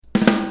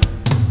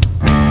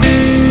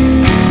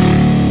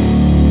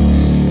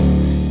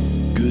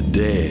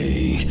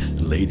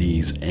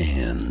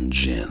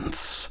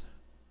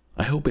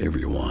hope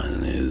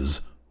everyone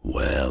is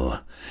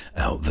well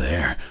out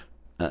there.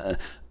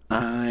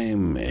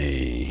 I'm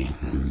a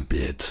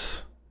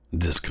bit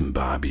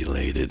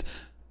discombobulated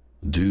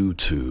due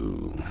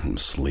to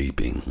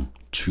sleeping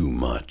too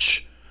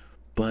much,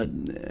 but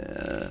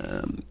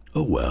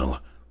oh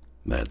well,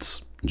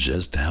 that's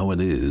just how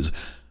it is.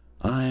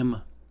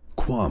 I'm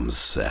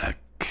Quamsack,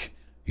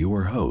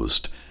 your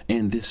host,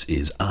 and this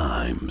is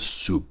I'm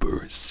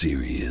Super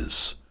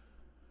Serious.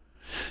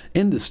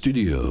 In the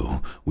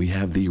studio, we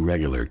have the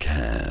regular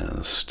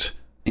cast,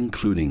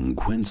 including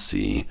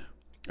Quincy,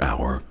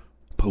 our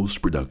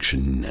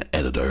post-production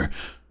editor,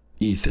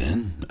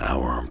 Ethan,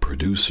 our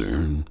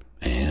producer,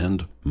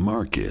 and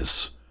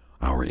Marcus,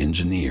 our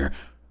engineer.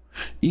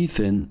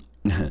 Ethan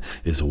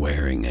is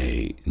wearing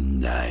a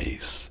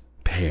nice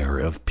pair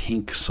of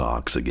pink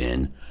socks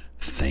again.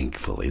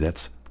 Thankfully,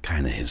 that's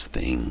kind of his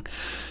thing.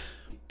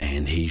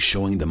 And he's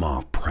showing them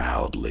off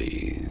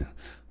proudly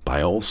by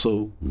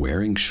also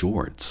wearing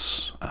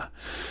shorts.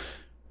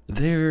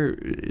 They're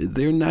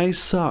nice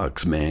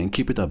socks, man.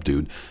 Keep it up,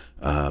 dude.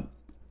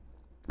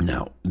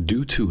 Now,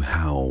 due to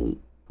how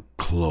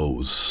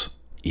close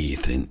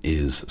Ethan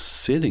is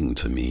sitting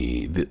to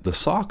me, the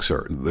socks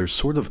they're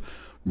sort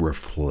of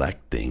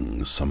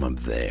reflecting some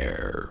of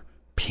their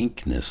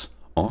pinkness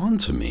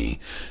onto me,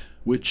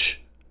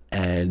 which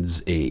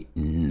adds a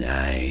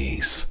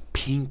nice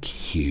pink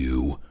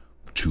hue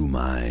to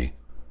my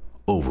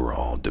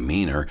overall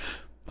demeanor.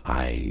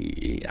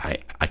 I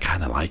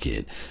kind of like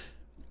it.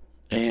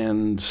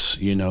 And,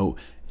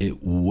 it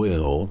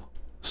will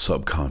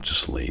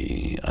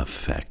subconsciously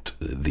affect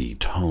the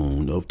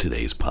tone of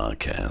today's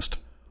podcast.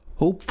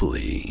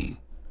 Hopefully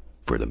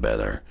for the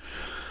better.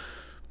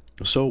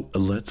 So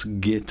let's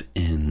get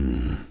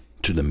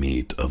into the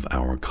meat of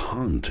our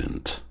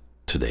content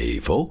today,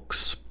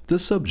 folks. The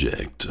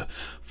subject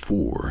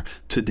for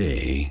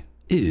today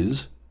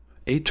is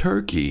a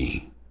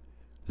turkey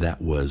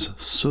that was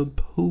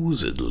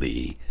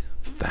supposedly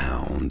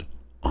found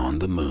on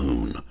the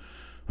moon.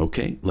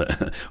 Okay,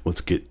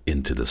 let's get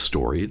into the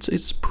story.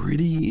 It's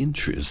pretty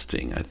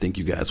interesting. I think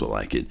you guys will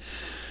like it.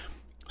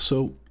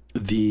 So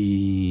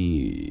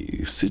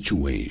the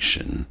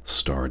situation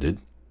started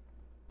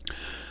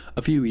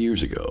a few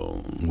years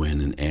ago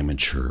when an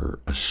amateur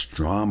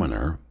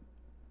astronomer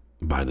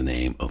by the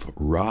name of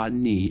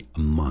Rodney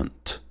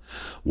Munt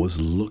was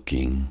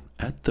looking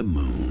at the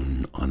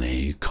moon on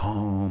a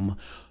calm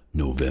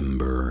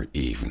November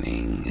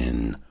evening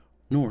in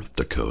North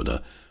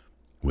Dakota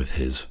with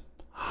his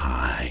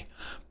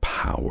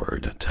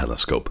high-powered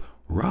telescope.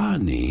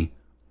 Rodney,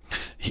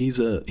 he's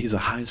a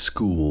high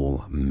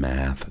school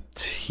math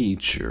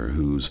teacher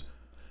whose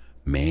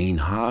main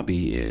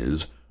hobby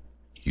is,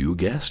 you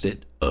guessed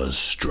it,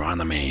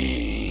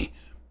 astronomy.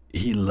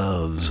 He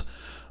loves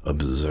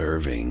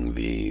observing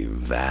the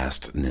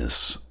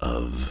vastness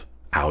of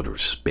outer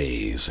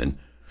space and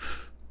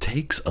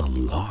takes a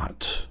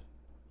lot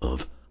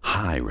of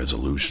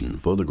high-resolution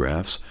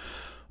photographs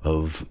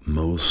of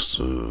most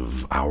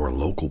of our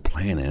local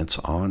planets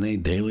on a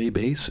daily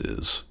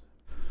basis.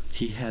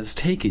 He has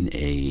taken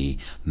a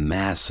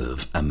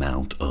massive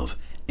amount of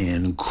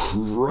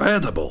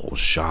incredible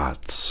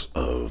shots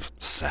of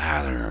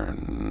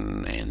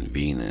Saturn and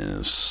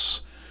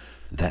Venus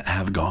that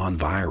have gone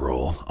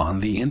viral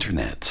on the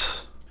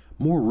internet.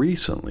 More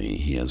recently,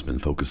 he has been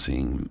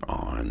focusing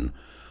on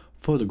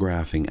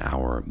photographing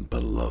our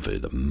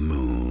beloved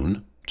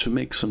moon to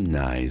make some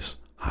nice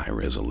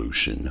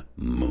high-resolution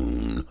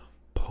moon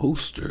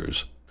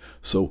posters.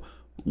 So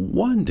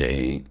one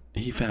day,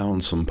 he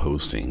found some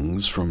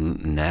postings from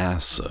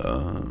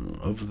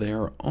NASA of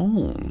their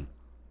own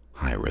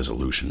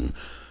high-resolution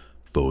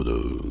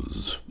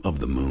photos of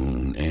the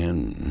moon,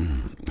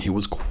 and he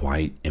was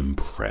quite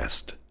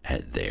impressed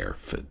at their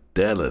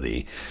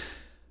fidelity,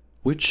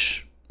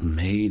 which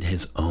made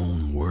his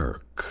own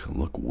work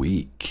look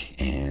weak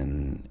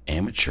and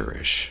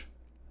amateurish.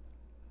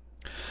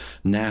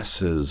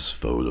 NASA's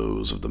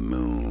photos of the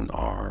moon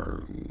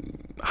are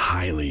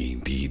highly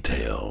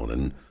detailed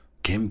and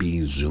can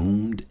be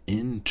zoomed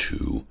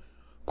into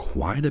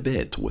quite a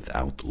bit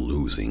without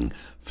losing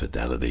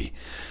fidelity.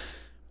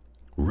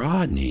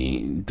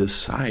 Rodney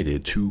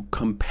decided to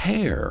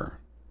compare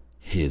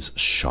his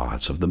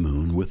shots of the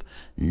moon with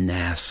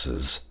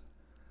NASA's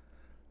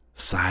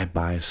side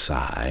by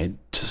side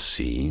to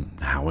see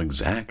how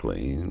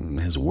exactly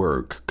his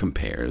work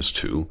compares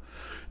to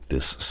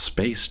this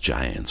space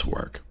giant's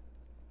work.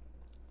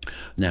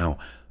 Now,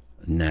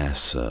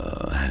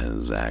 NASA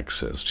has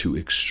access to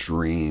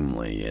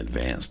extremely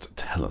advanced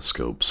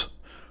telescopes,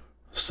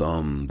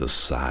 some the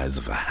size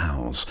of a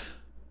house,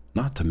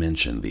 not to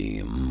mention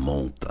the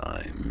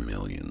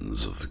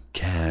multi-millions of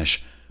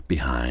cash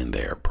behind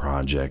their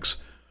projects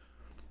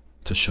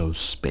to show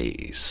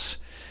space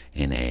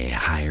in a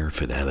higher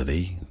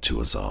fidelity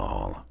to us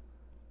all.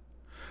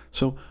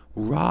 So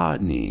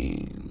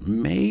Rodney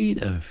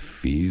made a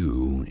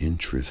few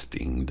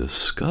interesting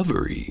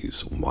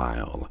discoveries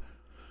while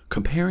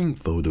comparing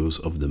photos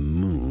of the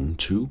moon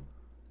to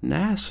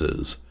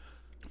NASA's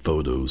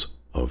photos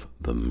of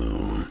the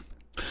moon.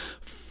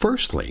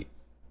 Firstly,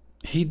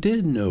 he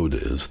did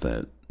notice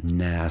that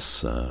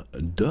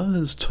NASA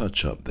does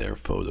touch up their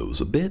photos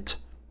a bit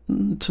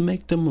to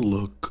make them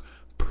look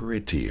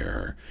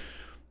prettier,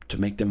 to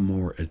make them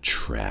more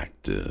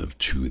attractive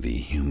to the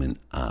human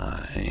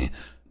eye.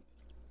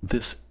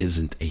 This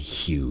isn't a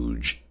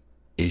huge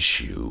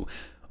issue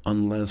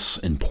unless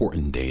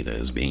important data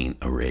is being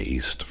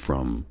erased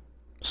from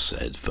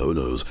said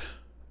photos.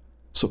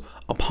 So,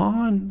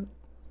 upon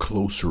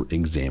closer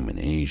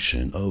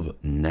examination of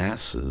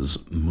NASA's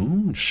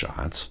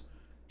moonshots,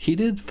 he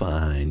did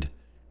find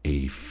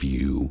a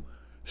few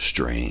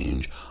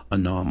strange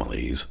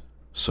anomalies,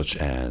 such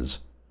as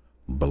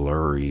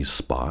blurry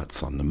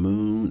spots on the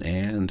moon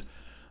and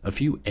a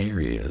few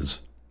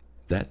areas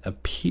that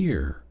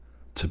appear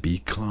to be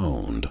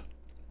cloned.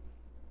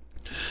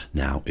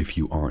 Now, if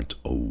you aren't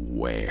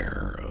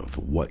aware of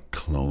what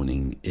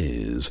cloning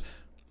is,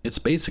 it's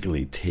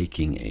basically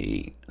taking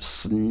a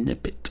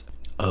snippet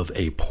of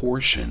a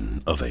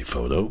portion of a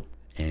photo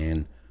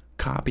and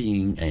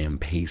copying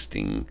and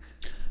pasting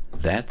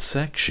that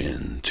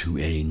section to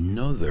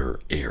another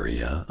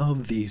area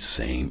of the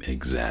same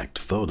exact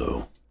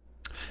photo.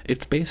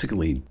 It's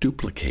basically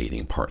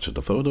duplicating parts of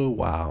the photo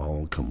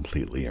while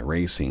completely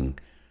erasing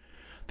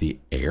the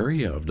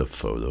area of the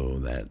photo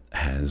that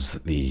has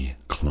the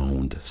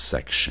cloned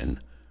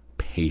section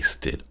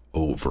pasted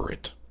over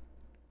it.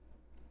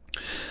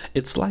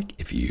 It's like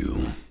if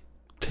you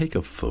take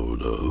a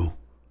photo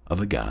of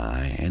a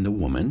guy and a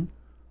woman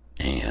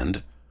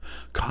and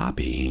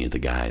copy the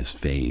guy's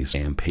face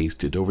and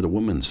paste it over the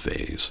woman's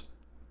face.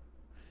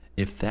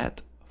 If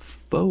that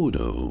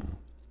photo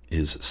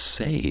is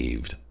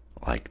saved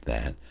like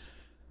that,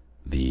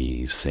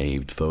 the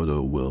saved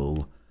photo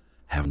will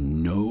have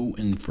no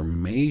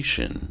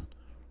information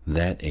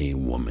that a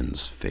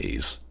woman's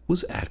face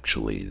was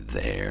actually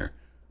there.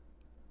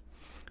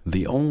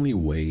 The only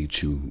way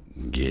to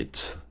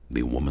get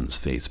the woman's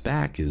face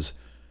back is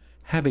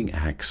having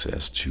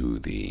access to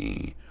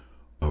the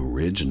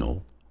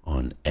original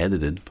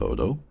unedited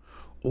photo,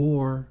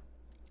 or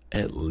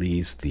at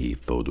least the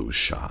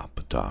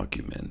Photoshop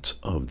document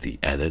of the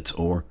edit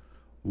or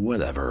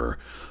whatever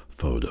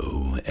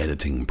photo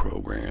editing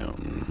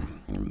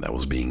program that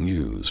was being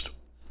used.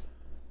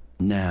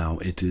 Now,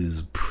 it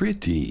is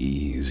pretty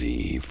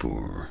easy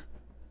for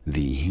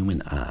the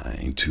human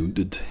eye to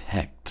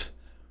detect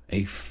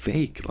a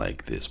fake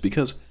like this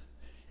because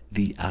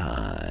the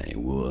eye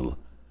will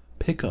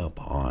pick up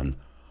on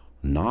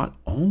not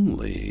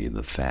only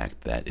the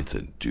fact that it's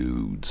a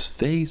dude's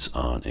face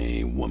on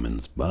a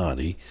woman's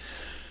body,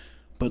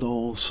 but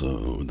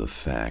also the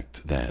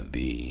fact that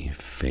the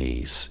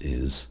face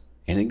is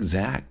an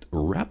exact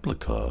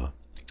replica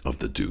of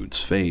the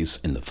dude's face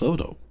in the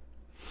photo.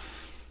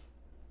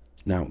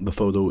 Now, the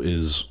photo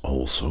is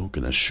also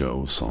going to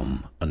show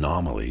some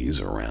anomalies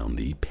around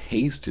the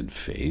pasted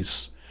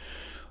face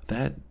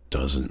that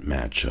doesn't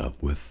match up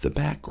with the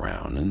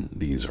background, and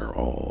these are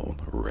all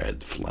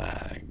red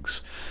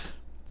flags.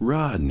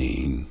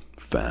 Rodney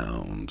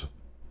found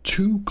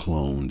 2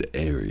 cloned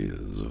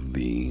areas of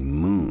the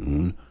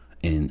moon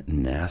in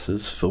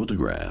NASA's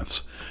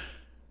photographs.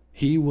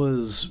 He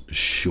was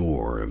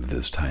sure of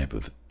this type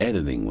of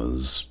editing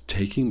was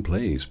taking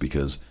place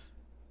because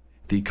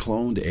the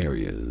cloned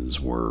areas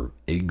were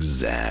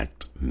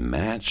exact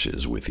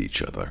matches with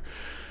each other.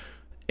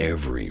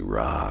 Every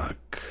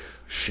rock,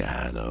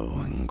 shadow,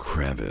 and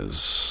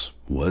crevice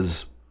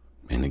was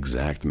an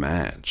exact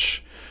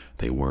match.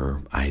 They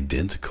were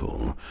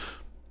identical.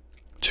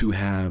 To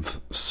have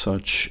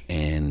such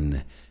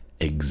an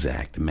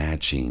exact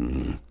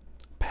matching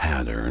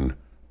pattern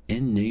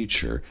in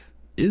nature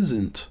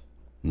isn't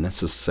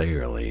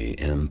necessarily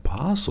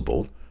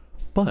impossible,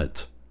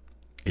 but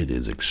it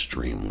is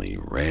extremely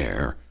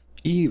rare.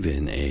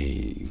 Even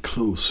a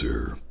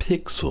closer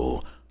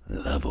pixel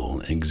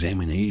level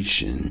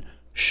examination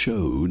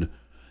showed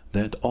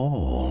that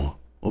all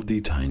of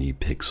the tiny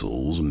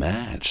pixels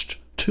matched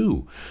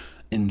too,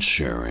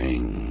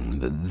 ensuring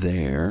that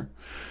there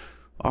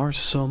are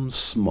some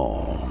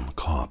small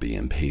copy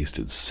and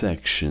pasted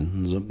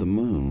sections of the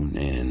moon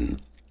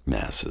in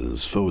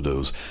NASA's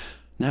photos.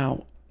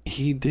 Now,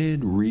 he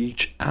did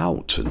reach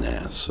out to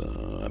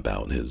NASA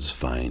about his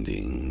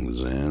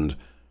findings, and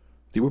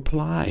the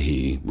reply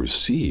he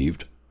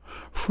received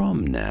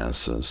from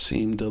NASA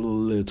seemed a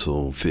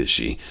little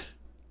fishy.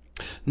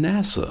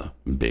 NASA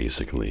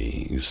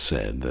basically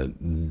said that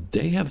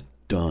they have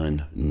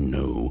done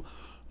no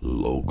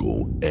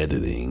local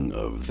editing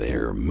of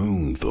their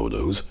moon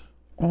photos,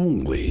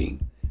 only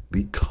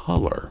the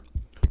color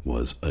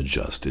was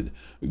adjusted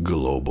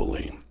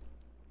globally.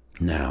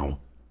 Now,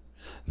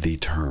 the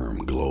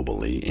term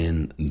globally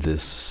in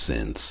this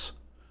sense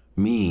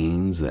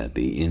means that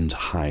the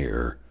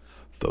entire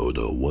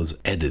photo was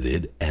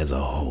edited as a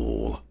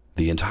whole.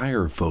 The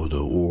entire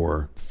photo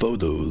or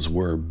photos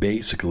were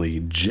basically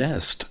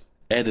just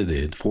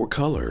edited for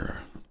color,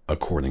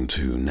 according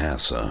to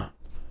NASA.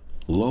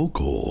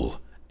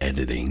 Local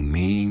editing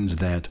means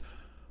that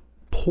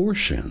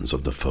portions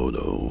of the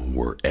photo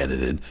were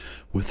edited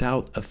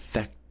without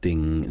affecting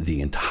affecting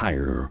the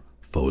entire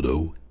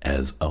photo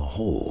as a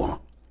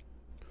whole.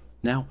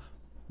 Now,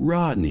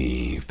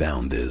 Rodney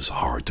found this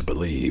hard to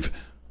believe.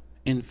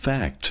 In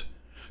fact,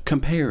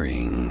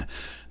 comparing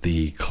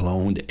the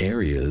cloned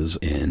areas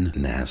in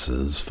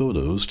NASA's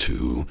photos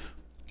to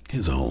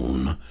his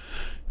own,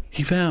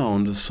 he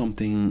found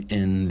something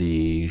in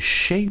the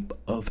shape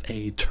of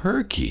a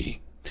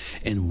turkey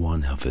in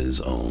one of his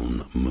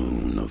own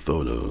moon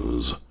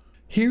photos.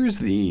 Here's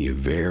the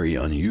very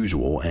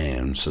unusual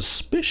and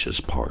suspicious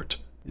part.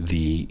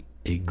 The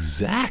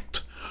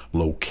exact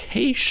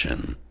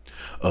location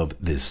of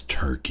this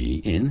turkey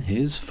in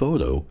his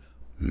photo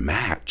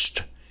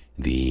matched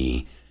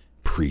the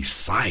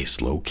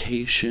precise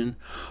location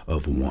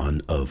of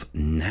one of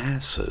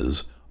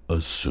NASA's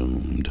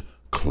assumed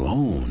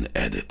clone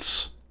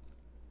edits.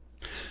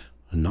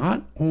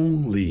 Not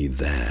only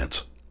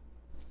that,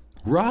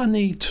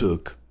 Rodney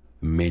took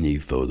many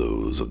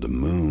photos of the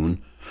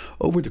moon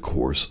over the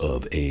course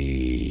of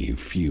a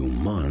few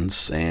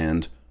months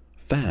and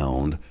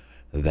found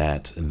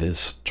that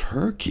this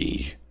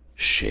turkey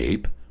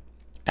shape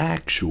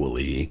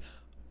actually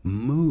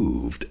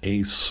moved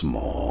a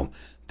small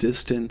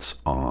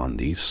distance on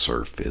the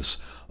surface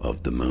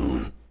of the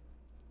moon.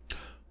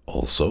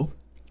 Also,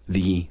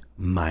 the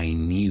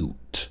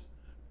minute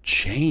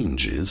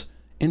changes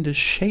in the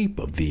shape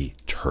of the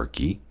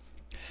turkey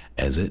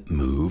as it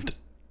moved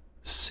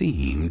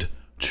seemed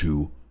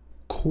to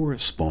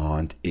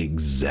correspond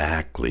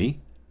exactly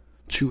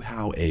to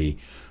how a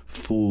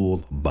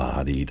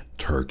full-bodied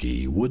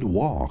turkey would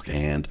walk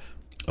and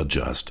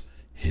adjust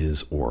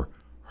his or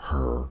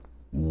her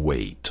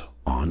weight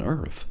on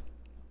Earth.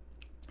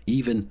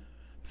 Even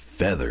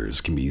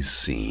feathers can be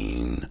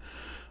seen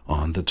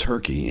on the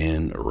turkey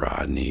in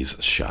Rodney's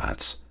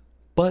shots,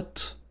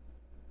 but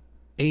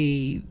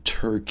a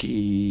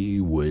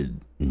turkey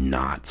would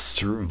not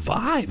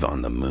survive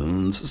on the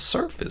moon's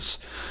surface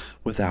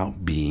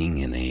without being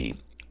in a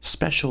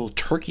special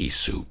turkey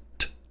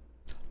suit.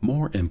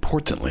 More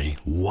importantly,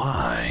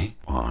 why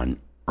on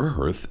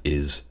Earth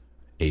is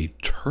a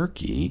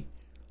turkey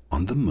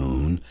on the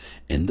moon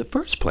in the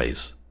first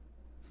place?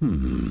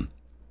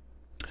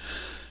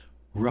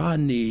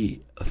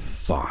 Rodney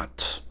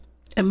thought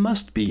it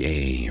must be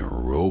a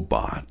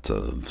robot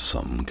of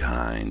some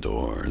kind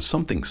or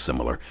something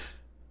similar.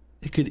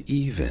 It could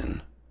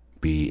even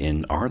be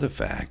an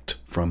artifact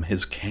from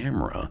his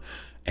camera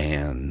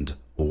and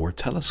or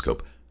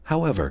telescope.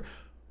 However,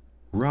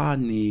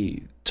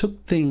 Rodney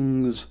took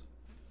things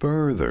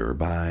further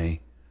by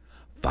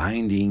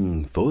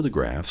finding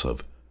photographs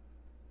of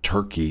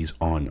turkeys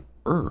on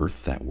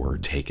Earth that were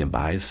taken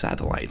by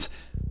satellites,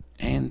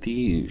 and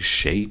the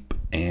shape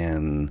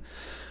and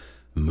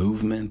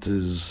movement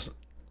is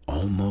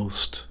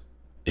almost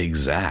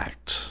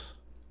exact.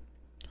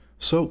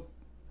 So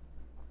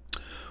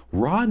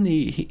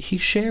Rodney, he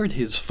shared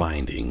his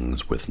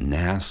findings with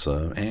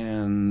NASA,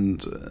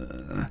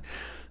 and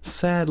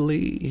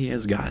sadly, he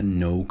has gotten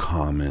no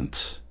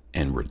comment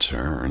in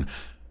return.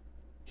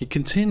 He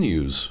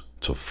continues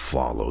to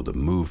follow the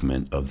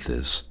movement of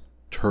this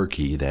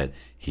turkey that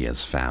he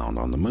has found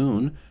on the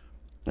moon,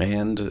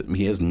 and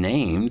he has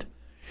named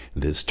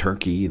this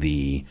turkey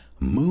the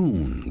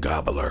Moon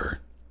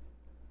Gobbler.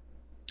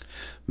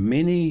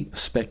 Many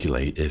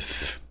speculate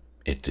if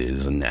it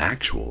is an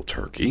actual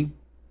turkey,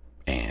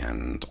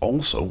 and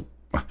also,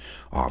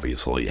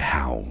 obviously,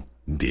 how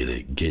did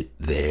it get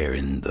there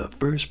in the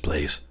first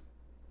place?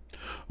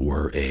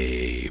 Were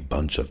a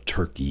bunch of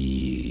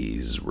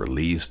turkeys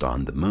released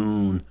on the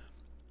moon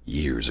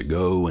years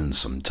ago in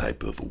some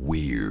type of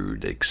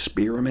weird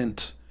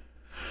experiment?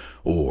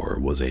 Or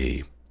was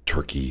a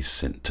turkey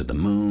sent to the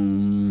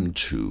moon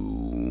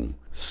to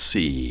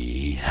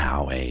see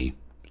how a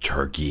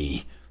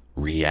turkey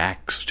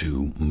reacts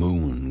to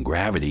moon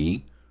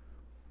gravity?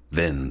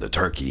 Then the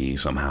turkey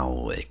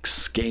somehow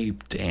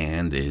escaped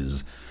and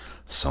is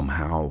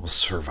somehow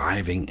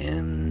surviving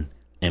in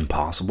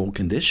impossible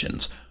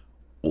conditions.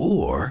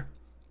 Or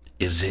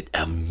is it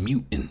a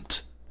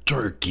mutant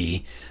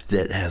turkey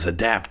that has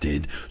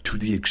adapted to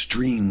the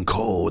extreme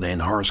cold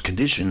and harsh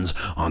conditions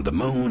on the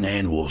moon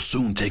and will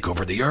soon take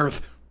over the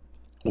Earth?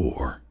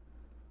 Or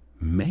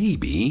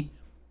maybe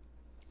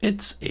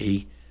it's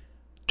a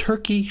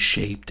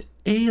turkey-shaped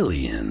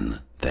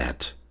alien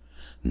that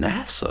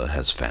NASA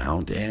has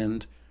found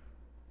and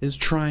is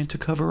trying to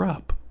cover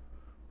up.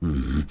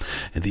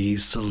 The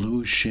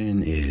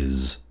solution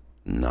is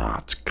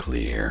not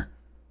clear.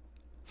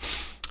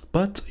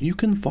 But you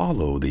can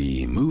follow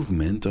the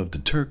movement of the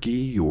turkey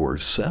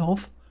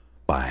yourself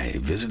by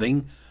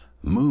visiting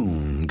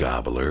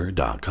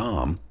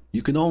moongobbler.com.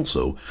 You can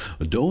also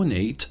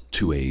donate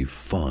to a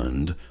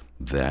fund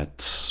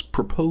that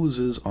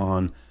proposes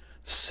on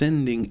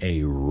sending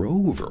a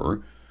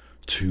rover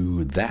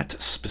to that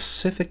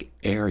specific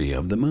area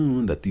of the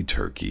moon that the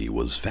turkey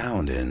was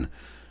found in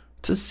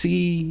to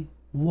see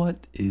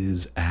what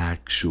is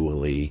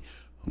actually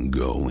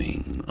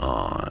going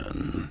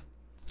on.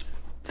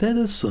 That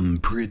is some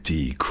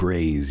pretty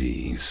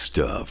crazy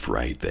stuff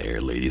right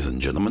there, ladies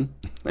and gentlemen.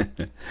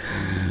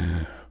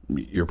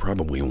 you're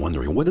probably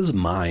wondering, what is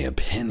my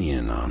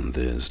opinion on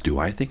this? Do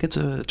I think it's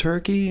a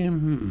turkey?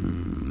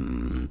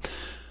 I'm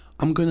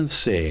going to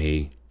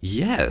say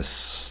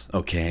yes,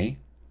 okay?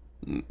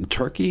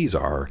 Turkeys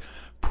are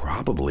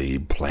probably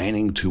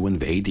planning to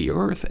invade the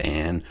earth,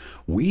 and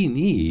we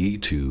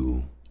need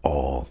to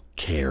all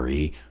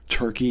carry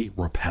turkey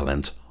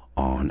repellent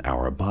on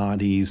our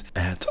bodies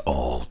at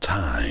all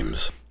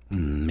times.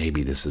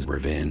 Maybe this is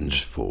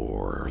revenge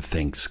for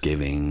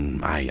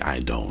Thanksgiving. I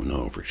don't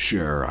know for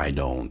sure. I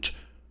don't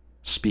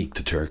speak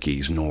to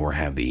turkeys nor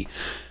have the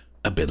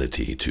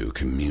ability to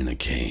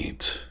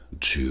communicate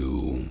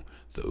to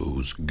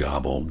those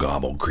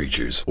gobble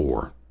creatures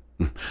or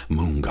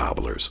moon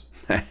gobblers.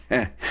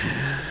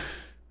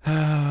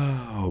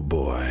 Oh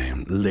boy.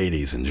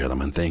 Ladies and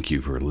gentlemen, thank you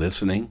for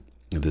listening.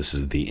 This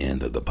is the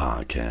end of the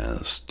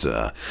podcast.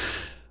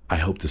 I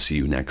hope to see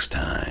you next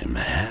time.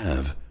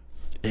 Have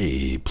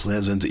a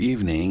pleasant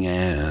evening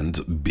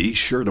and be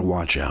sure to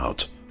watch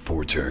out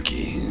for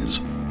turkeys.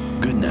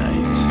 Good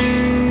night.